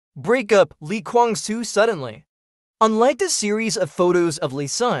Breakup Lee Kwang Soo suddenly. Unlike the series of photos of Lee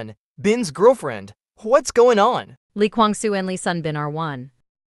Sun, Bin's girlfriend, what's going on? Lee Kwang Soo and Lee Sun Bin are one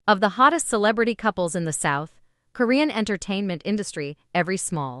of the hottest celebrity couples in the South Korean entertainment industry. Every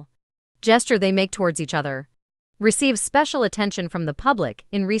small gesture they make towards each other receives special attention from the public.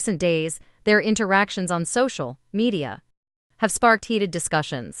 In recent days, their interactions on social media have sparked heated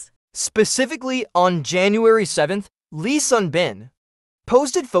discussions. Specifically, on January 7th, Lee Sun Bin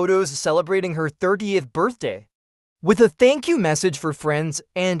posted photos celebrating her 30th birthday, with a thank you message for friends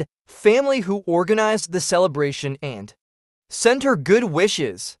and family who organized the celebration and sent her good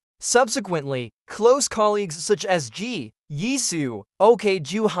wishes. Subsequently, close colleagues such as Ji Yi-soo, OK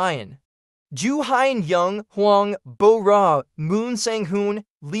Joo Hyun Young, Hwang Bo-ra, Moon Sang-hoon,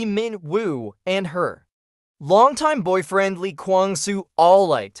 Lee Min-woo, and her longtime boyfriend Lee Kwang Soo all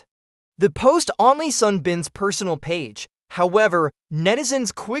liked the post on Lee Sun Bin's personal page. However,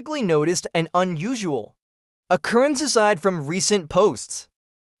 netizens quickly noticed an unusual occurrence aside from recent posts.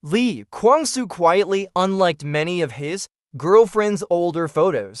 Lee Kwang Soo quietly unliked many of his girlfriend's older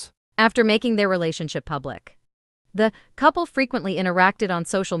photos. After making their relationship public, the couple frequently interacted on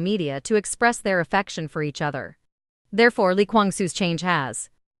social media to express their affection for each other. Therefore, Lee Kwang Soo's change has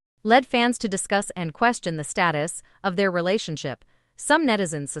led fans to discuss and question the status of their relationship. Some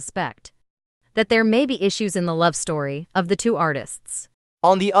netizens suspect that there may be issues in the love story of the two artists.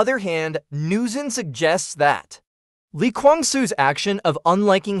 On the other hand, Newsen suggests that Lee Kwang Soo's action of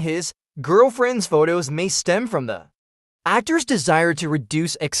unliking his girlfriend's photos may stem from the actor's desire to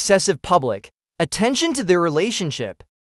reduce excessive public attention to their relationship.